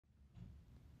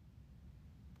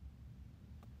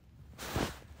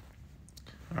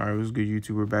Alright, what's good,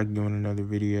 YouTube? We're back doing another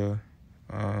video.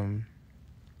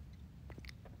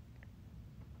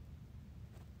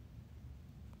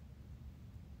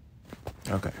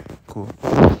 Okay, cool.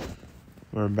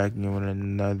 We're back doing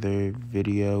another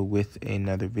video with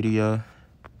another video.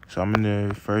 So I'm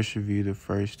gonna first review the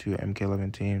first two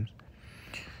Mk11 teams.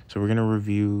 So we're gonna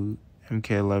review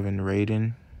Mk11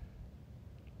 Raiden.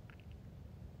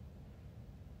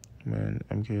 When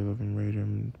Mk11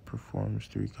 Raiden performs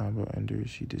 3 combo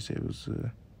enders, he disables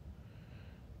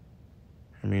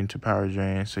immune to power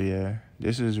drain. So yeah,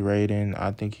 this is Raiden.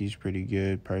 I think he's pretty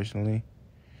good personally.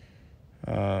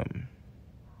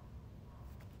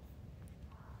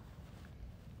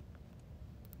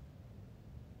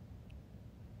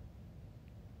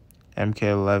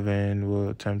 Mk11 will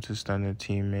attempt to stun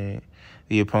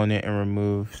the opponent and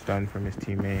remove stun from his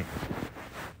teammate.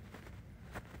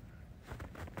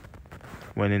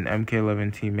 When an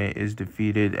Mk11 teammate is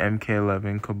defeated,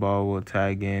 Mk11 Cabal will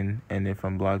tag in, and if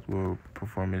unblocked, will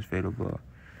perform his fatal blow.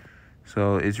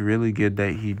 So it's really good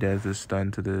that he does a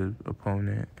stun to the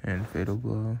opponent and fatal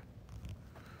blow.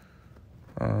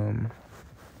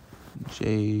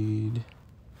 Jade,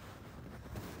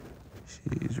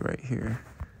 she's right here.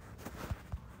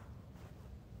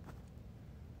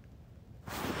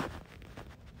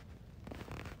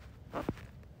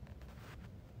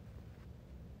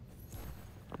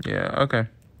 Yeah, okay.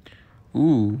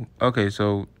 Ooh, okay,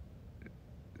 so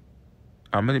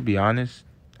I'm gonna be honest.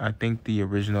 I think the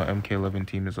original Mk11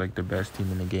 team is like the best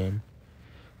team in the game.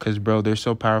 Cause bro, they're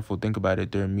so powerful. Think about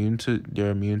it. They're immune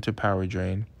to power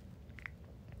drain.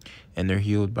 And they're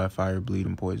healed by fire, bleed,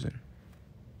 and poison.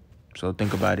 So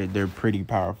think about it. They're pretty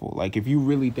powerful. Like if you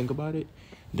really think about it,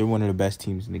 they're one of the best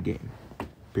teams in the game.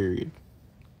 Period.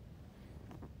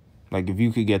 Like if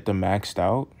you could get them maxed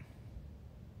out,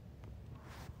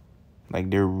 like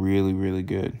they're really, really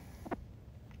good.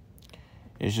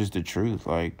 It's just the truth.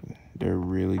 Like they're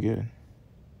really good.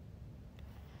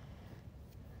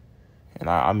 And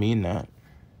I mean that.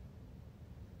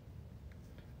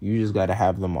 You just got to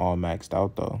have them all maxed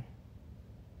out, though.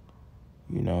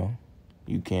 You know?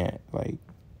 You can't, like...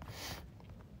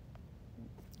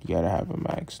 You got to have them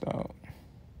maxed out.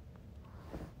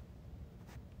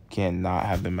 Can't not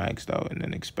have them maxed out and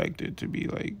then expect it to be,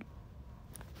 like,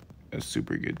 a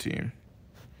super good team.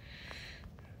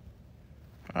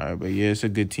 Alright, but yeah, it's a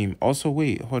good team. Also,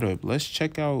 wait, hold up. Let's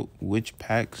check out which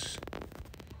packs...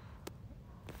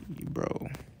 Bro...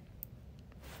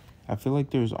 I feel like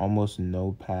there's almost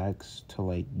no packs to,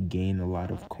 like, gain a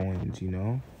lot of coins, you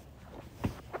know?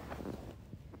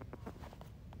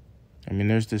 I mean,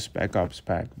 there's the Spec Ops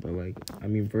pack, but, like, I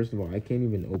mean, first of all, I can't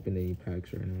even open any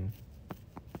packs right now.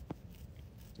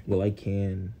 Well, I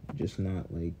can, just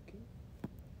not, like,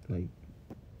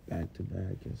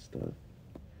 back-to-back and stuff.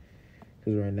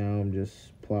 Because right now, I'm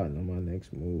just plotting on my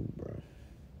next move, bro.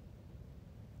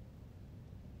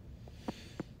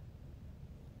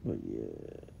 But, yeah.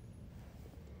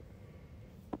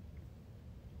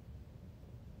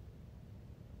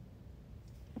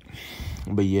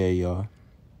 But yeah, y'all.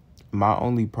 My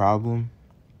only problem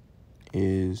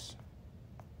is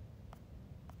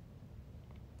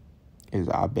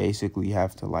I basically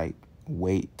have to like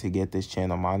wait to get this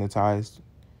channel monetized.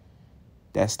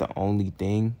 That's the only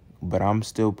thing. But I'm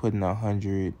still putting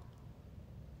 $100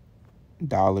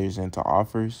 into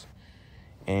offers.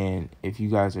 And if you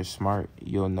guys are smart,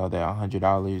 you'll know that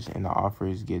 $100 in the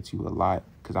offers gets you a lot.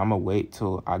 Because I'm going to wait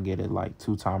till I get it like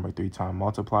 2-time or 3-time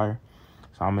multiplier.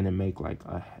 So I'm going to make like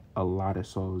a lot of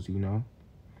souls, you know.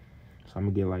 So I'm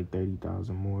going to get like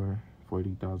 30,000 more,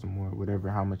 40,000 more,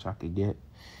 whatever, how much I could get.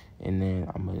 And then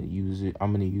I'm going to use it.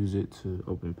 I'm going to use it to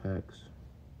open packs.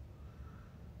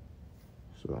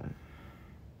 So.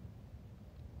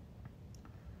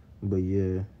 But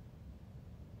yeah.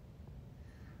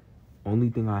 Only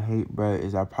thing I hate, bruh,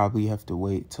 is I probably have to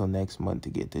wait till next month to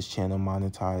get this channel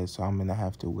monetized. So I'm going to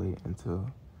have to wait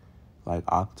until like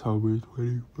October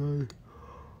 25th.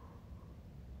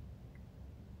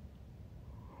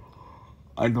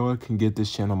 I know I can get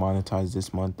this channel monetized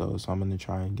this month, though, so I'm going to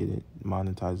try and get it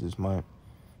monetized this month.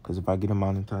 Because if I get it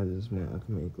monetized this month,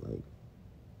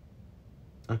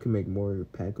 I can make more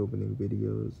pack opening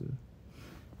videos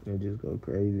and just go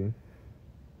crazy.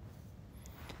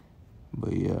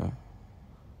 But, yeah.